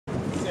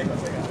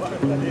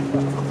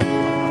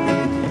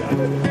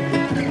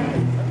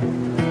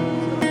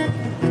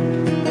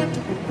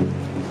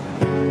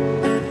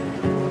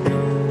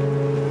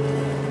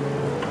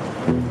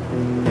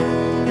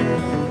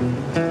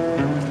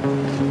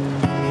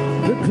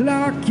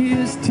Clock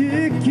is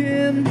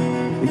ticking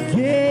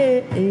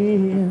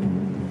again.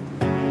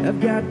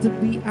 I've got to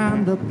be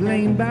on the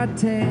plane by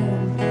 10.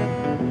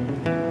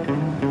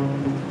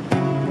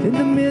 In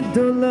the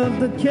middle of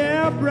the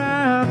cab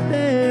right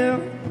there,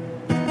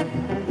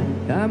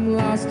 I'm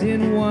lost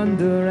in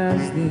wonder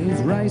as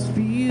these rice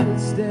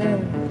fields stare.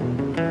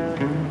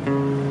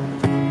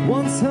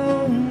 Once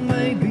home,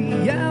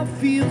 maybe I'll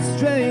feel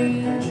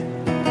strange,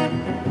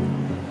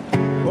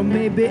 or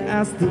maybe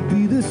I'll still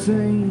be the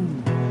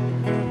same.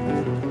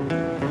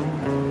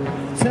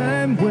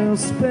 Time well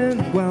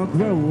spent while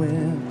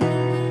growing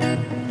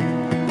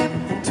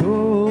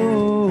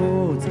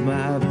towards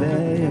my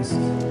best.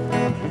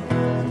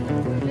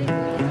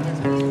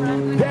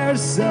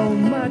 There's so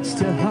much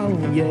to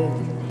hold yet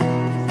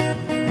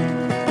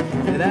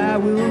that I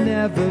will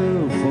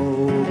never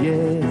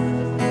forget.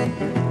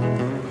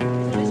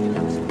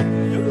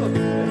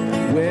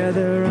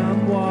 Whether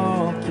I'm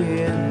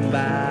walking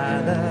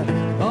by the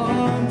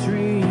palm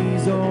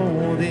trees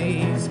or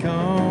these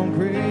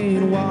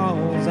concrete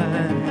walls,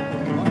 I'm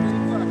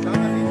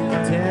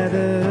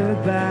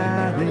tethered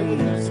by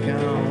these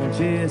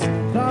conscious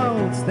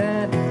thoughts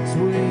that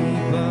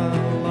sweep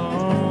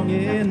along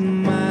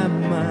in my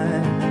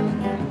mind.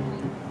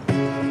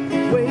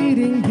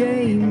 Waiting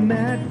game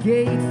at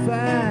gate 5.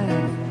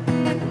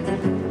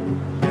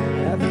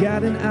 I've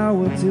got an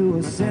hour to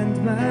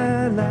ascend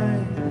my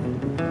life.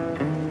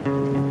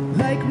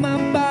 Like my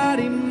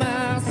body,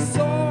 my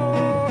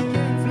soul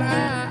can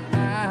fly.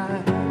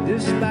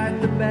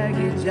 Despite the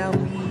baggage, I'll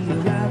be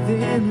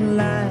arriving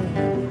live.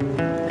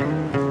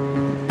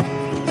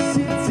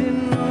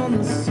 Sitting on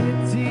the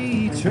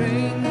city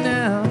train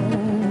now,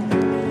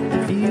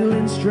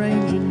 feeling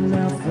strange in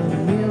a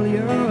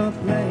familiar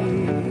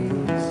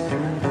place.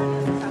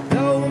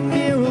 Though a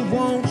mirror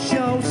won't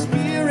show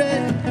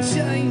spirit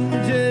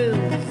changes,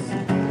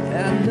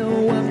 I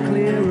know I'm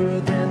clearer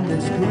than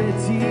this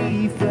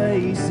gritty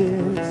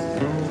faces.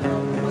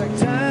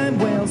 Time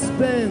well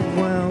spent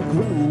while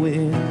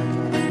growing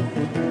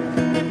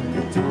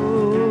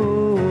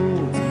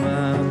towards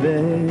my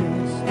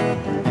best.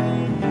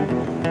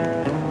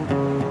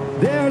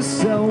 There's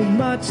so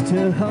much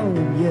to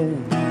hold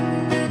yet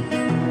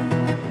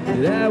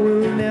that I will